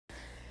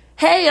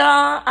Hey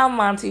y'all, I'm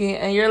Monty,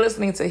 and you're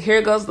listening to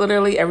Here Goes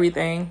Literally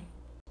Everything.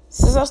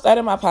 Since I've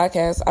started my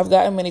podcast, I've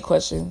gotten many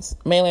questions,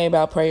 mainly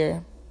about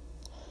prayer.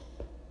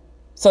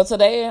 So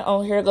today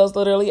on Here Goes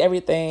Literally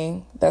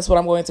Everything, that's what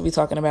I'm going to be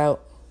talking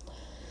about.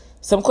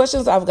 Some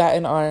questions I've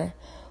gotten are,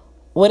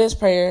 what is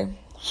prayer?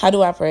 How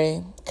do I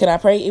pray? Can I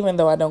pray even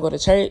though I don't go to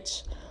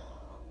church?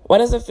 Why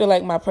does it feel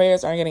like my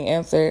prayers aren't getting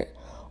answered?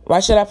 Why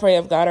should I pray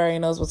if God already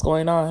knows what's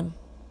going on?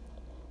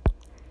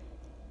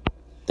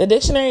 The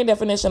dictionary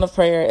definition of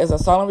prayer is a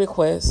solemn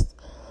request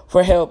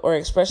for help or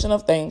expression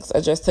of thanks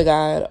addressed to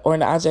God or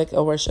an object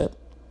of worship.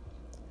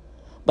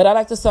 But I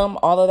like to sum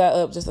all of that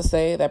up just to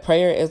say that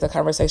prayer is a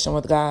conversation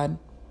with God.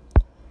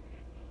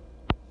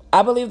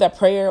 I believe that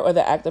prayer or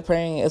the act of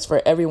praying is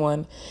for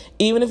everyone,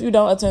 even if you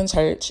don't attend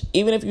church,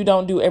 even if you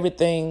don't do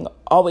everything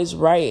always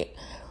right.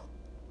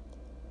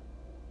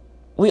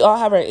 We all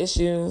have our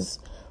issues,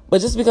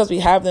 but just because we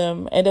have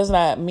them, it does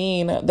not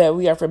mean that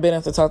we are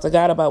forbidden to talk to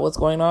God about what's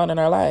going on in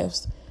our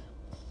lives.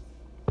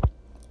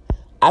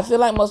 I feel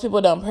like most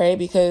people don't pray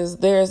because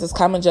there is this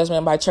common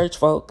judgment by church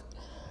folk.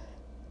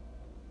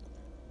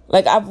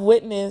 Like, I've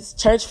witnessed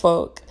church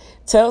folk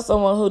tell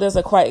someone who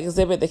doesn't quite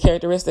exhibit the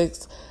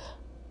characteristics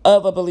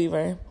of a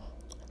believer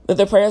that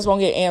their prayers won't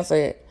get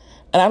answered.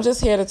 And I'm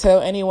just here to tell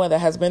anyone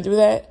that has been through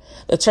that,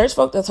 the church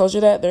folk that told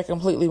you that, they're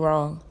completely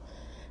wrong.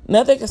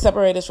 Nothing can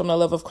separate us from the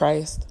love of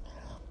Christ.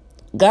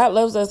 God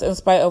loves us in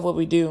spite of what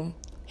we do.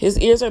 His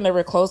ears are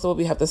never closed to what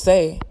we have to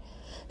say.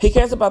 He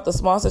cares about the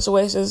small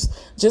situations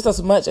just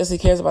as much as he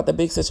cares about the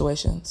big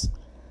situations.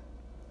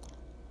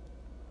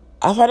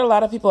 I've heard a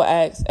lot of people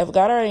ask, if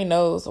God already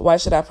knows, why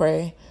should I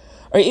pray?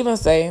 Or even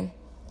say,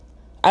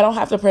 I don't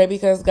have to pray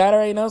because God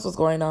already knows what's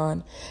going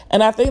on.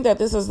 And I think that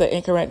this is the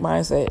incorrect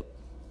mindset.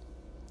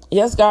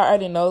 Yes, God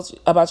already knows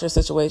about your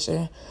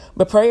situation,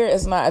 but prayer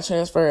is not a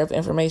transfer of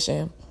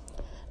information.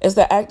 It's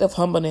the act of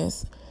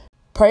humbleness.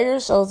 Prayer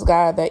shows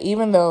God that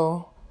even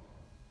though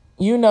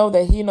you know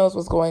that he knows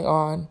what's going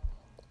on,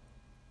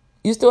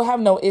 you still have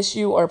no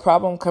issue or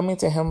problem coming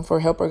to him for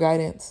help or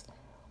guidance.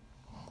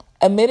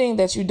 Admitting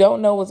that you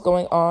don't know what's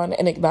going on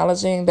and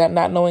acknowledging that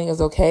not knowing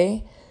is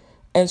okay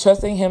and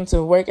trusting him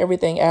to work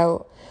everything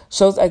out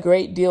shows a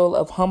great deal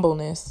of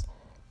humbleness.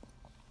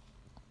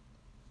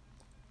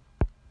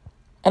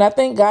 And I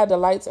think God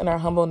delights in our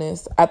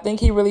humbleness. I think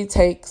he really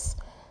takes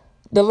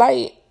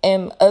delight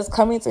in us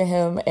coming to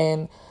him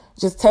and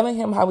just telling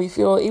him how we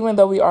feel, even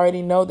though we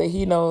already know that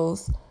he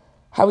knows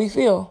how we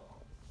feel.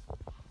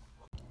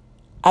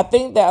 I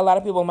think that a lot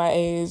of people my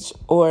age,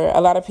 or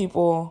a lot of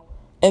people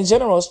in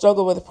general,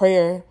 struggle with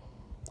prayer,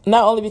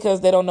 not only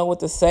because they don't know what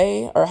to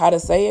say or how to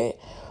say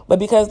it, but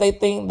because they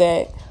think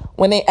that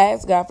when they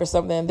ask God for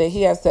something that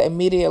he has to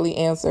immediately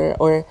answer,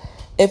 or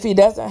if he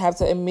doesn't have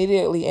to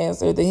immediately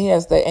answer, then he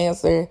has to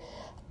answer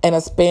in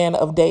a span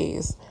of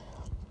days.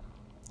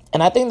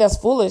 And I think that's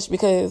foolish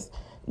because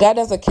God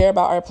doesn't care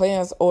about our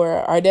plans or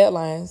our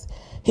deadlines.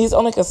 He's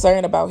only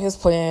concerned about his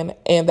plan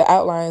and the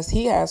outlines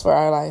he has for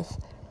our life.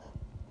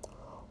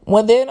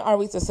 What then are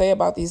we to say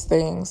about these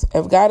things?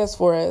 If God is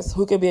for us,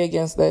 who can be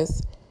against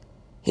us?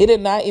 He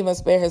did not even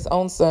spare his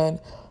own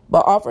son,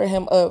 but offered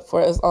him up for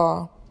us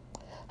all.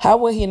 How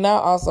will he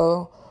not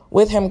also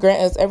with him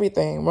grant us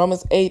everything?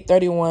 Romans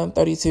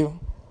 8:31-32.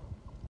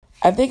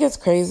 I think it's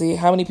crazy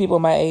how many people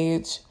my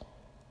age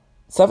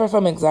suffer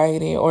from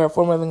anxiety or a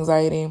form of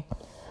anxiety,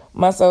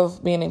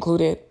 myself being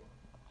included.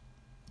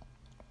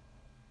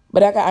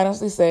 But I can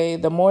honestly say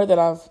the more that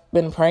I've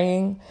been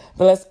praying,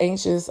 the less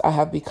anxious I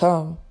have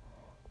become.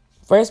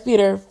 1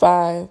 Peter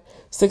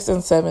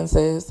 5:6-7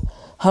 says,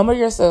 humble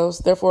yourselves,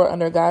 therefore,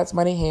 under God's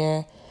mighty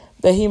hand,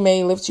 that he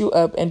may lift you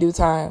up in due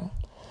time.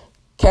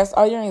 Cast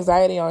all your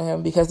anxiety on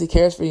him because he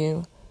cares for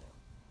you.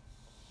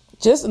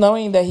 Just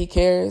knowing that he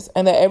cares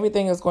and that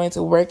everything is going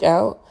to work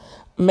out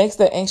makes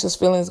the anxious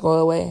feelings go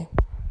away.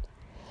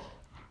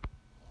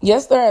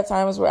 Yes, there are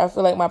times where I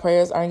feel like my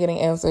prayers aren't getting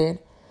answered.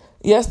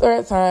 Yes, there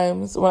are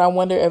times when I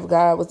wonder if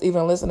God was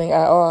even listening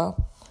at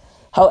all.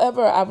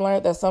 However, I've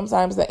learned that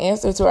sometimes the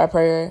answer to our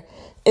prayer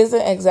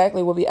isn't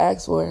exactly what we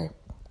ask for.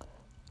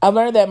 I've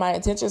learned that my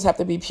intentions have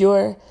to be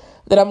pure,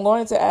 that I'm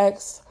going to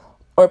ask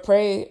or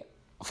pray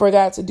for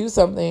God to do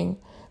something,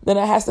 then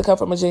it has to come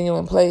from a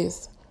genuine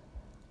place.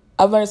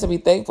 I've learned to be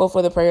thankful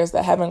for the prayers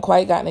that haven't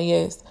quite gotten a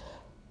yes,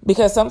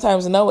 because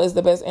sometimes no is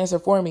the best answer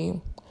for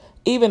me,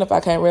 even if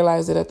I can't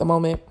realize it at the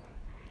moment.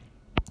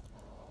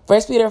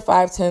 1 Peter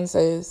 5:10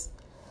 says,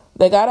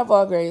 the God of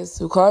all grace,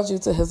 who calls you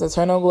to his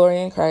eternal glory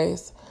in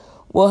Christ,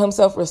 will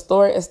himself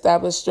restore,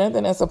 establish,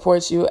 strengthen, and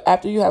support you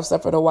after you have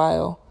suffered a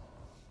while.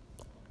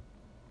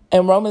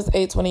 And Romans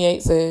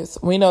 8:28 says,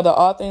 we know that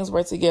all things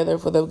work together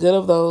for the good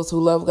of those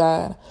who love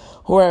God,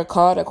 who are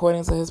called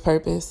according to his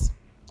purpose.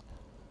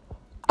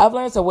 I've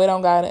learned to wait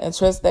on God and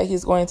trust that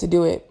he's going to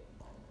do it,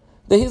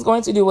 that he's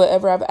going to do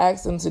whatever I've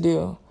asked him to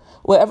do.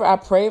 Whatever I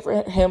pray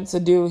for him to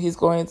do, he's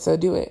going to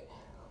do it.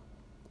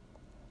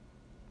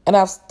 And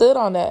I've stood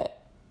on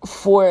that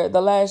for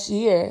the last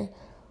year.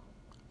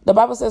 The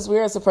Bible says we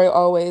are to pray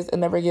always and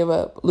never give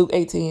up. Luke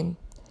 18.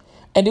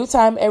 In due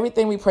time,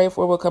 everything we pray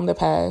for will come to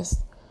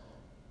pass.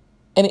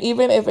 And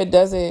even if it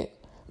doesn't,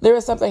 there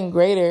is something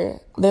greater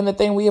than the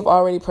thing we have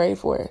already prayed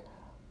for.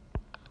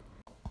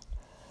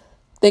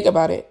 Think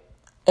about it.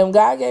 If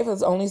God gave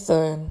his only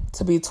son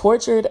to be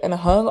tortured and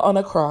hung on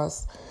a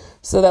cross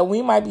so that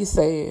we might be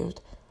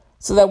saved,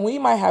 so that we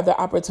might have the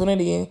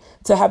opportunity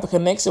to have a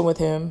connection with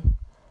him,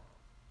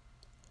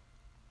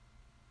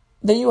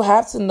 then you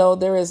have to know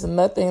there is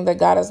nothing that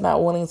God is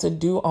not willing to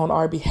do on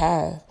our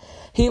behalf.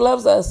 He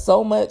loves us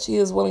so much, he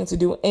is willing to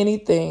do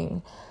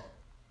anything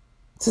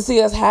to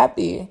see us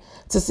happy,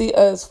 to see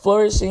us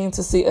flourishing,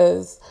 to see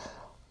us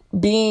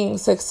being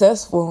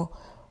successful.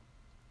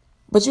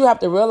 But you have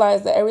to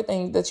realize that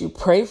everything that you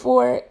pray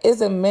for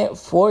isn't meant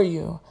for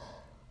you.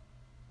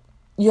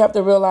 You have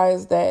to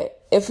realize that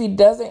if he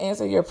doesn't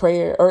answer your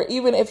prayer, or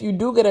even if you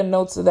do get a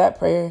no to that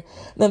prayer,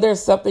 then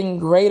there's something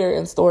greater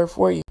in store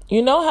for you.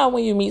 You know how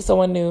when you meet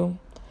someone new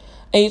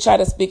and you try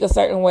to speak a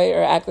certain way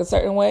or act a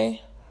certain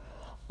way,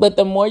 but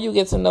the more you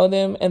get to know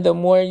them and the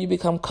more you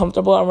become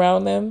comfortable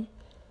around them,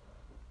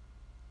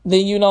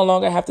 then you no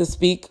longer have to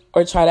speak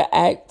or try to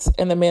act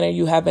in the manner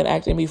you have been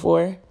acting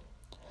before.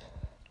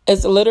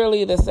 It's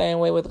literally the same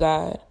way with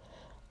God.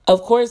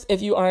 Of course,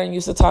 if you aren't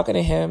used to talking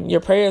to him,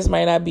 your prayers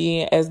might not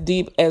be as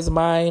deep as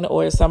mine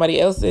or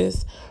somebody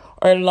else's,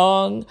 or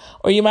long,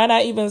 or you might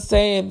not even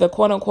say the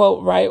quote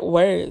unquote right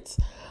words.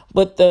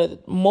 But the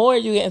more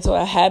you get into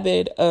a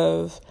habit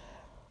of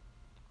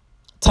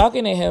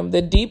talking to him,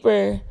 the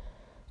deeper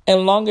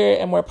and longer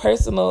and more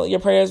personal your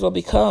prayers will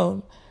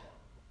become.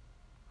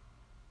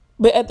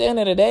 But at the end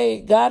of the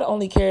day, God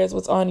only cares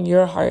what's on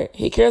your heart.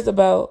 He cares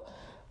about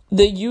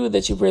the you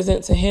that you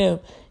present to him.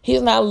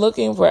 He's not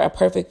looking for a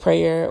perfect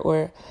prayer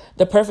or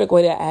the perfect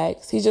way to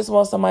act. He just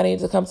wants somebody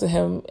to come to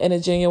him in a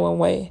genuine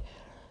way.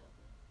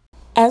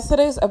 As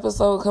today's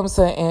episode comes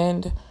to an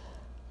end,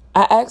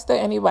 I ask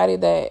that anybody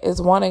that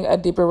is wanting a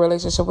deeper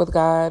relationship with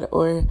God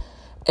or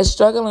is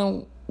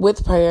struggling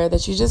with prayer,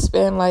 that you just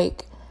spend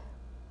like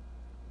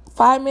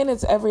 5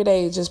 minutes every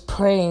day just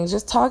praying,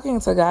 just talking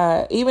to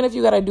God. Even if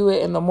you got to do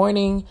it in the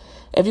morning,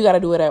 if you got to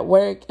do it at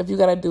work, if you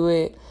got to do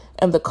it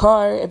in the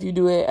car, if you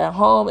do it at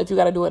home, if you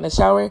got to do it in the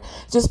shower,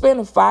 just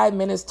spend 5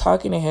 minutes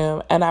talking to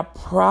him. And I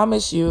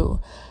promise you,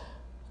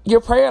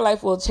 your prayer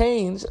life will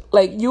change.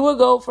 Like, you will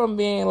go from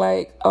being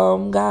like,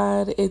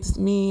 God, it's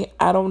me,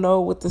 I don't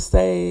know what to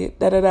say,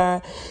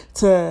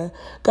 to,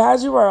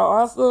 God, you are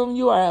awesome,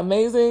 you are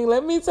amazing.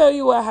 Let me tell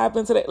you what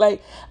happened today.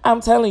 Like,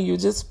 I'm telling you,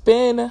 just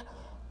spend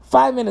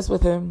 5 minutes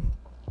with him,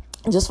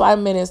 just 5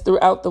 minutes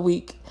throughout the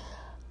week,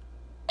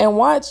 and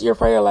watch your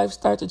prayer life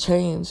start to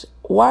change.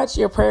 Watch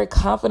your prayer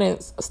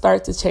confidence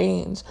start to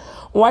change.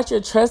 Watch your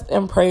trust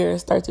in prayer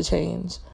start to change.